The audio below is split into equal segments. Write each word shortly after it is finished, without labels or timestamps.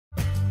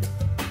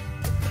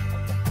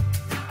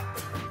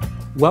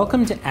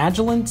Welcome to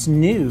Agilent's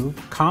new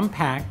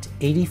compact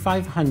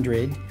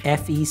 8500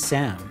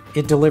 FE-SEM.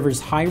 It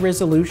delivers high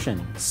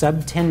resolution,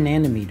 sub 10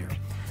 nanometer.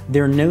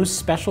 There are no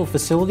special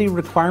facility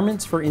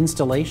requirements for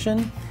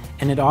installation,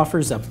 and it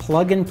offers a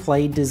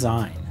plug-and-play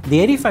design. The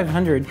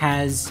 8500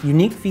 has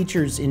unique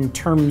features in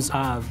terms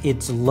of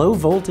its low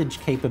voltage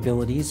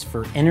capabilities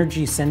for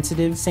energy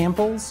sensitive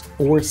samples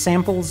or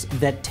samples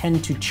that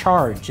tend to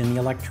charge in the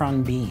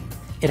electron beam.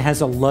 It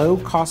has a low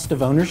cost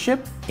of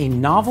ownership, a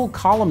novel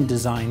column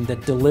design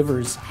that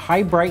delivers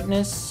high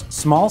brightness,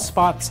 small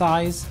spot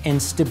size,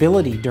 and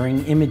stability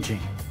during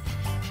imaging.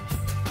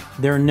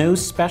 There are no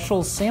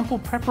special sample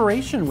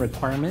preparation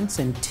requirements,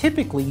 and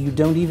typically you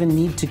don't even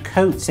need to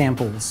coat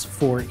samples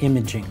for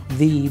imaging.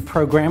 The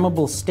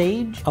programmable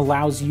stage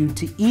allows you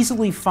to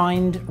easily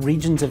find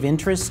regions of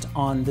interest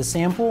on the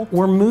sample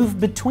or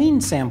move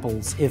between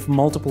samples if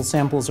multiple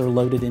samples are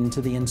loaded into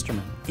the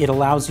instrument. It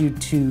allows you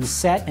to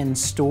set and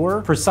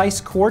store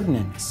precise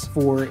coordinates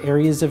for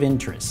areas of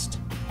interest.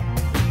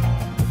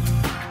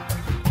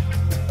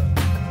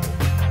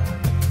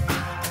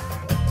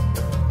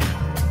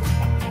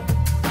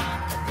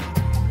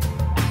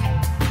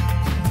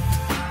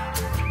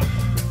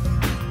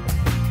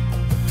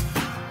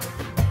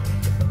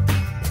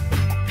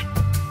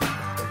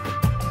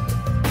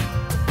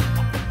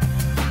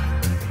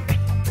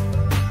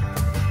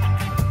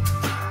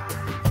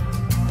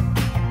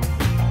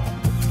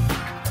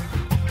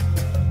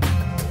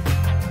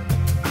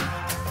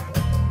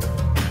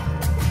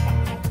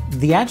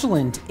 The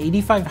Agilent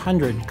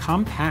 8500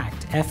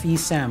 compact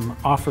FE-SEM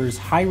offers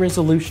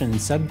high-resolution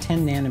sub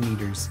 10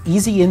 nanometers,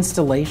 easy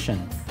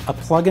installation, a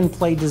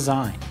plug-and-play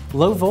design,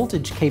 low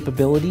voltage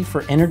capability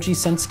for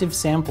energy-sensitive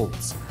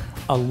samples,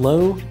 a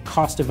low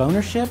cost of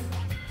ownership,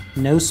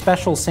 no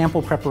special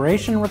sample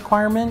preparation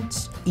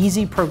requirements,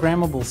 easy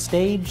programmable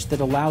stage that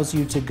allows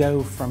you to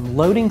go from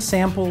loading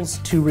samples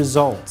to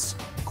results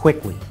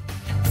quickly.